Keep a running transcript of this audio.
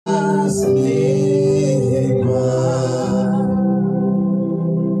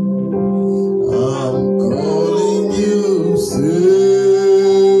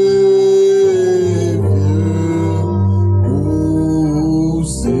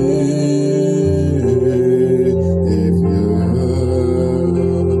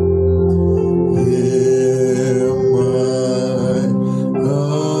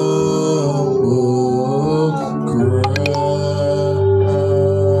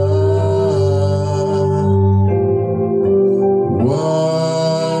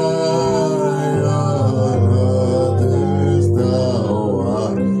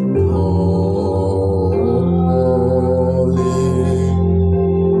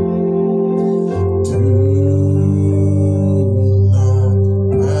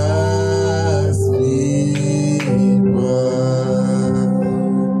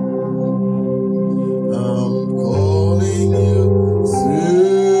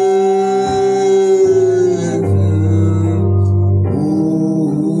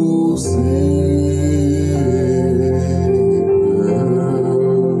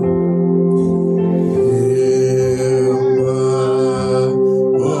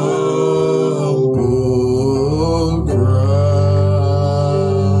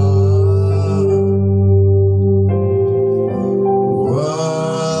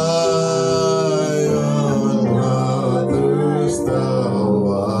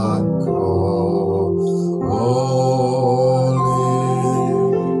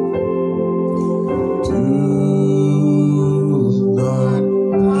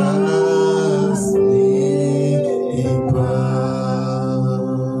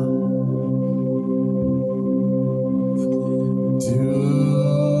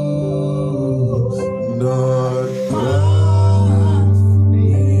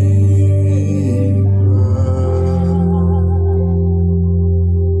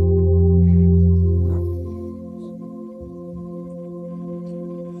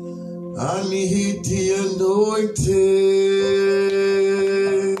I need the anointing.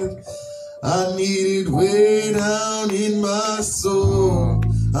 I need it way down in my soul.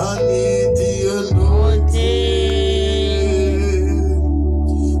 I need the anointing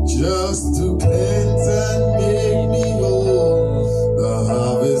just to cleanse and make me whole. The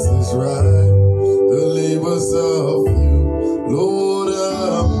harvest is ripe, the labors of you. Lord,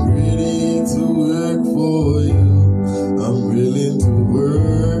 I'm ready to work for you. I'm willing to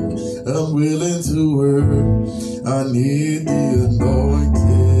work. I'm willing to work. I need the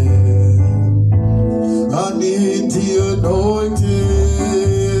anointing. I need the anointing.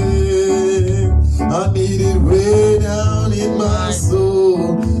 I need it way down in my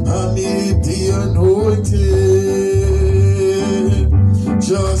soul. I need the anointing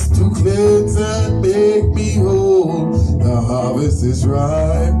just to cleanse and make me whole. The harvest is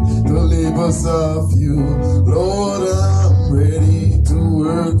ripe, the labors of you. Lord, I'm ready to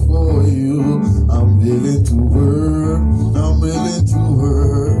work for you. I'm willing to work. I'm willing to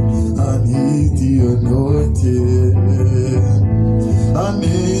work. I need the anointing. I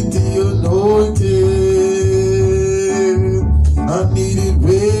need the anointing. I need it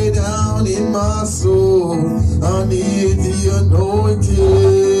way down in my soul. I need the anointing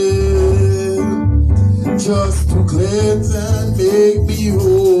just to cleanse and make me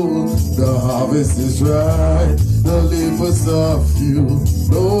whole. The harvest is right, the labors of you.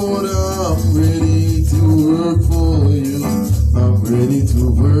 Lord, I'm ready to work for you. I'm ready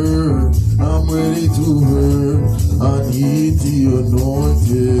to work. I'm ready to work. I need the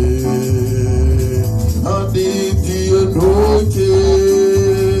anointing. I need the anointing.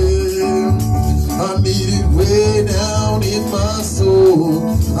 I need it way down in my soul.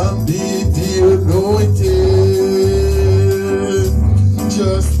 I need the anointing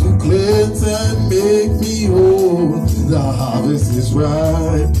just to cleanse and make me whole. The harvest is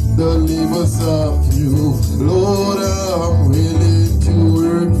ripe, the labors of you. Lord, I'm willing to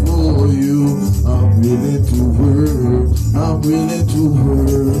work for you. I'm willing to work. I'm willing to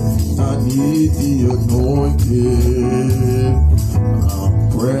work. I need the anointing.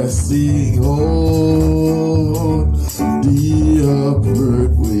 I'm pressing on the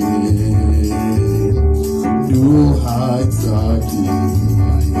upward way. New heights are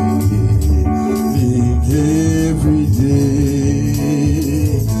gaining every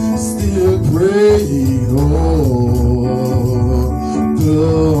day. Still praying on the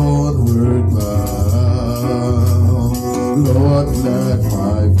onward bound. Lord, plant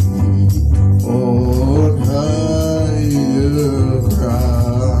my feet on higher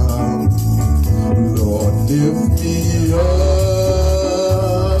ground. Lord, lift me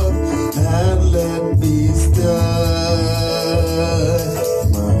up and let me stand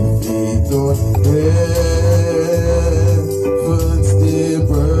on heaven's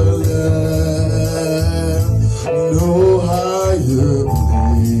deeper land, no higher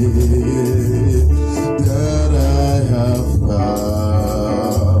place that I have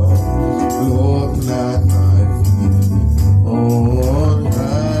found. Lord, plant my feet on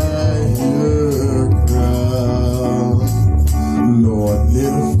higher ground. Lord,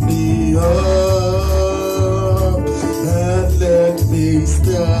 lift me up and let me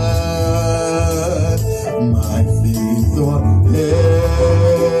stand. My feet on heaven's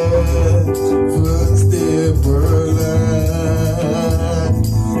deeper land,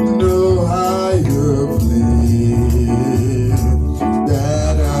 no higher place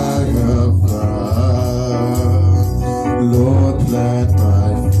that I have found. Lord, plant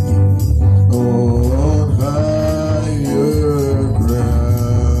my feet on higher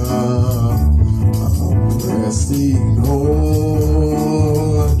ground. I'm pressing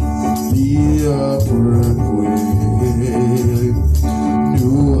on the upward way.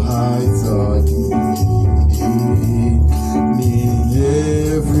 New heights are gaining me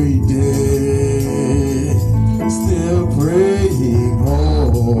every day. Still praying on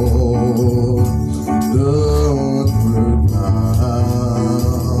the onward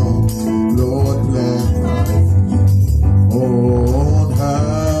bound. Lord, plant my feet on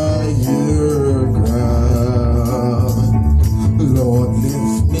higher ground. Lord,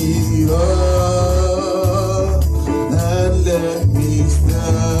 lift me up and let me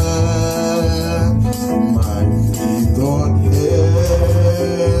stand. My feet on heaven's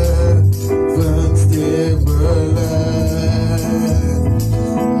deeper land,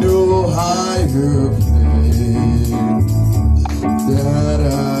 no higher place that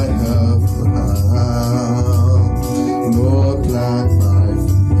I have found. Lord, plant my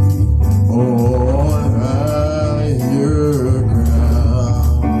feet on higher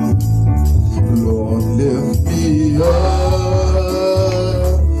ground. Lord, lift me up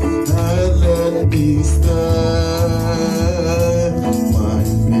and let me stand. My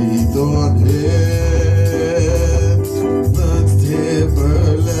feet on heaven's deeper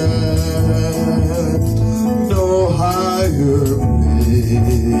land, no higher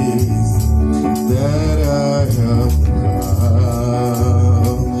place that I have found.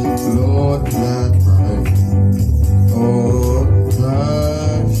 Lord, plant my feet on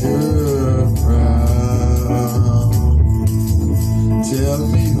higher ground. Tell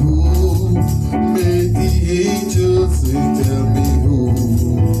me who made the angels sing. Tell me who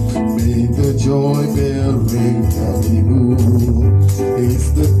made the joy bell ring. Tell me who is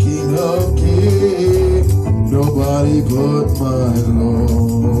the King of Kings. Nobody but my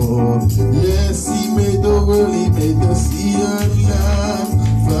Lord. Yes, he made the world, he made the sea and land,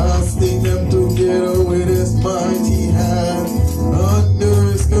 fasting them together with his mighty hand. Under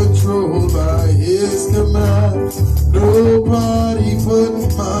his control by his command, nobody but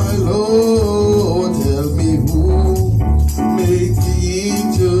my Lord. Tell me who made the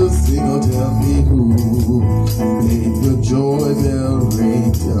angels sing. Oh, tell me who made the joy bell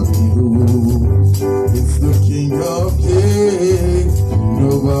ring. Tell me who. It's the King of Kings,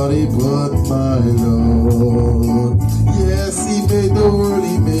 nobody but my Lord. Yes, he made the world,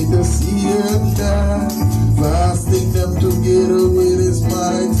 he made the sea and land, fasting them together with his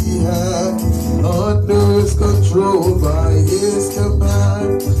mighty hand. Under his control by his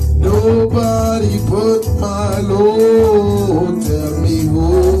command, nobody but my Lord. Tell me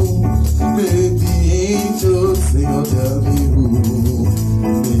who made the angels sing. Oh, tell me who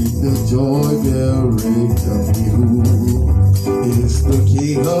made the joy bell ring. Tell me who is the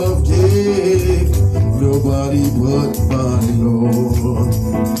King of Kings, nobody but my Lord.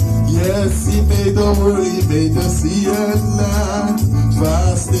 Yes, he made the world, he made the sea and land,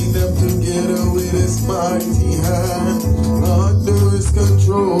 fasting them together with his mighty hand. Under his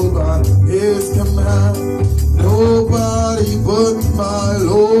control by his command, nobody but my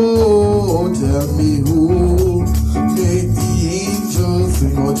Lord. Tell me who made the angels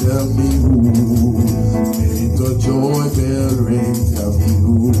sing. Oh, tell me who made the joy bell ring. Tell me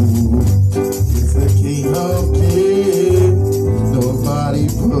who is the King of Kings, nobody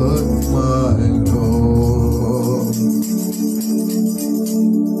but my Lord.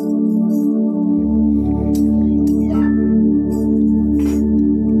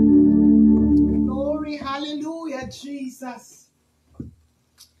 Glory, hallelujah, Jesus.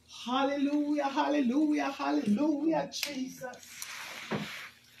 Hallelujah, hallelujah, hallelujah, Jesus.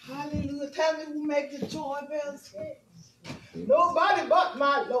 Hallelujah. Tell me who made the joy bells sing. Nobody but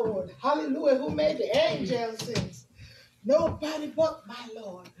my Lord. Hallelujah. Who made the angels sing. Nobody but my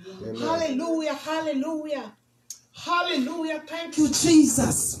Lord. Amen. Hallelujah, hallelujah. Hallelujah. Thank you,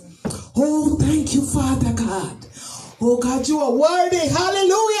 Jesus. Oh, thank you, Father God. Oh God, you are worthy.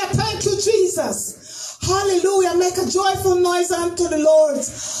 Hallelujah. Thank you, Jesus. Hallelujah. Make a joyful noise unto the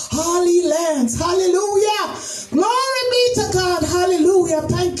Lord's holy lands. Hallelujah. Glory be to God. Hallelujah.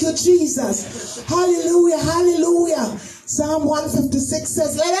 Thank you, Jesus. Hallelujah. Hallelujah. Psalm 156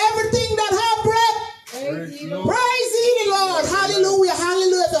 says, let everything that have breath praise ye the Lord. Hallelujah.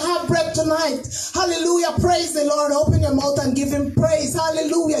 Hallelujah. If you have breath tonight, hallelujah. Praise the Lord. Open your mouth and give him praise.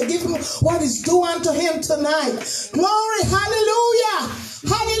 Hallelujah. Give him what is due unto him tonight. Glory. Hallelujah.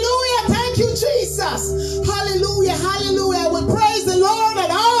 Hallelujah. Thank you, Jesus. Hallelujah. Hallelujah. We praise the Lord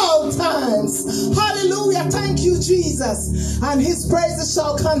at all times. Hallelujah. Thank you, Jesus. And his praises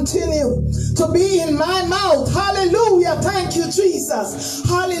shall continue to be in my mouth. Hallelujah. Thank you, Jesus.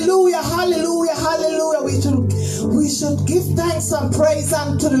 Hallelujah. Hallelujah. Hallelujah. We should give thanks and praise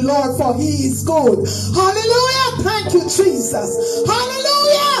unto the Lord, for he is good. Hallelujah. Thank you, Jesus.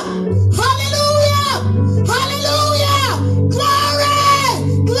 Hallelujah. Hallelujah. Hallelujah. Glory.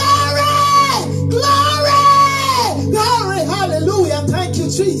 Glory. Glory. Glory. Hallelujah. Thank you,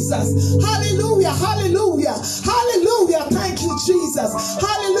 Jesus. Hallelujah. Hallelujah. Hallelujah. Thank you, Jesus.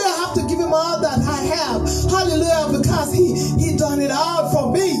 Hallelujah. I have to give him all that I have. Hallelujah. Because he done it all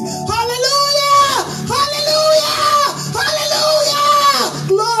for me. Hallelujah. Hallelujah. Hallelujah.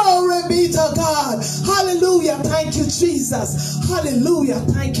 Glory be to God. Hallelujah. Thank you, Jesus. Hallelujah.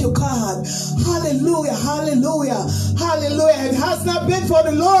 Thank you, God. Hallelujah. Hallelujah. Hallelujah. It has not been for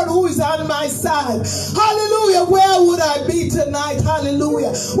the Lord who is on my side. Hallelujah. Where would I be tonight?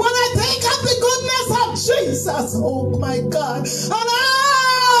 Hallelujah. When I think of the goodness of Jesus, oh my God, and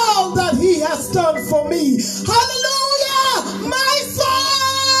all that he has done for me. Hallelujah. My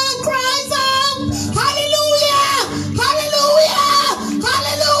soul cries out. Hallelujah. Hallelujah.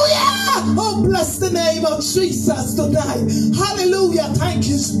 Hallelujah. Oh, bless the name of Jesus tonight. Hallelujah. Thank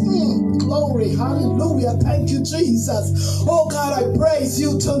you. Glory. Hallelujah. Thank you, Jesus. Oh God, I praise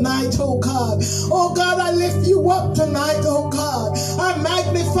you tonight, oh God. Oh God, I lift you up tonight, oh God. I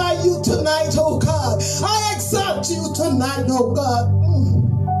magnify you tonight, oh God. I exalt you tonight, oh God.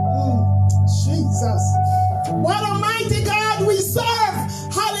 Jesus. What a mighty God we serve.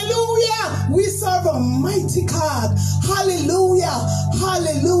 Hallelujah. We serve a mighty God. Hallelujah.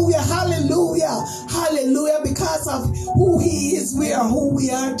 Hallelujah. Hallelujah. Hallelujah. Because of who he is, we are who we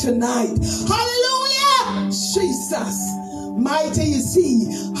are tonight. Hallelujah. Jesus. Mighty is he.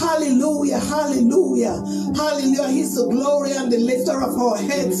 Hallelujah. Hallelujah. Hallelujah. He's the glory and the lifter of our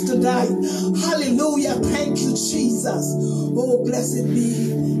heads tonight. Hallelujah. Thank you, Jesus. Oh, blessed be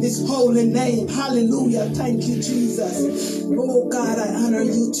his holy name. Hallelujah. Thank you, Jesus. Oh, God, I honor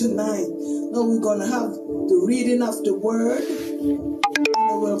you tonight. Now we're going to have the reading of the word. And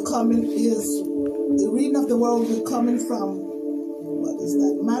it will come in is the reading of the word will be coming from, what is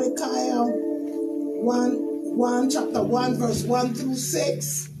that? Malachi 1, chapter 1, verse 1 through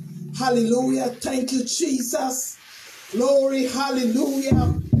 6. Hallelujah. Thank you, Jesus. Glory.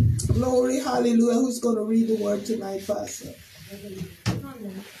 Hallelujah. Glory. Hallelujah. Who's going to read the word tonight, Pastor?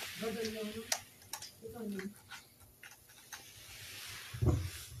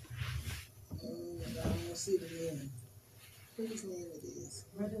 See the name. Whose name it is?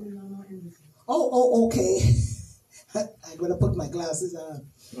 Oh, okay. I'm going to put my glasses on.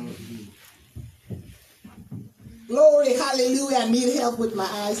 Glory, hallelujah. I need help with my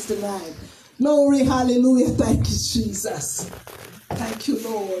eyes tonight. Glory, hallelujah. Thank you, Jesus. Thank you,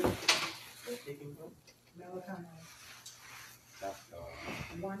 Lord.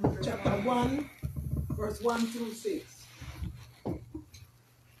 Chapter 1, verse 1 through 6.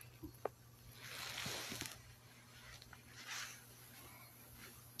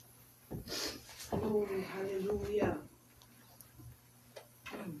 Glory, hallelujah.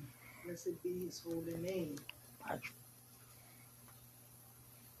 Blessed be his holy name.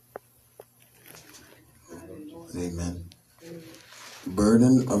 Amen.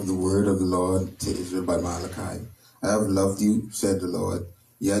 Burden of the word of the Lord to Israel by Malachi. I have loved you, said the Lord.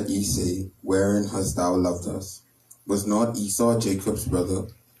 Yet ye say, wherein hast thou loved us? Was not Esau Jacob's brother?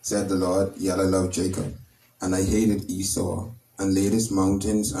 Said the Lord. Yet I loved Jacob, and I hated Esau, and laid his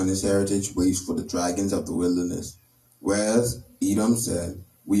mountains and his heritage waste for the dragons of the wilderness. Whereas Edom said,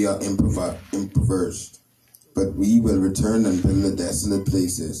 we are impoverished, but we will return and build the desolate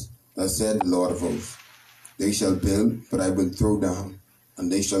places. Thus said the Lord of hosts. They shall build, but I will throw down,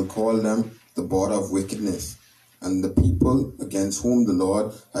 and they shall call them the border of wickedness, and the people against whom the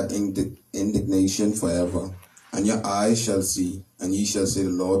Lord had indignation forever. And your eyes shall see, and ye shall say, the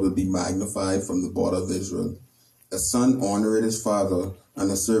Lord will be magnified from the border of Israel. A son honoreth his father,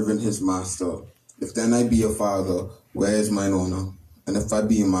 and a servant his master. If then I be a father, where is mine honor? And if I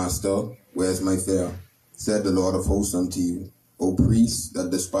be a master, where is my fear? Said the Lord of hosts unto you, O priests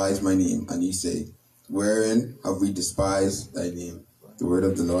that despise my name. And ye say, wherein have we despised thy name? The word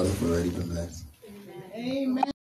of the Lord has already been blessed. Amen.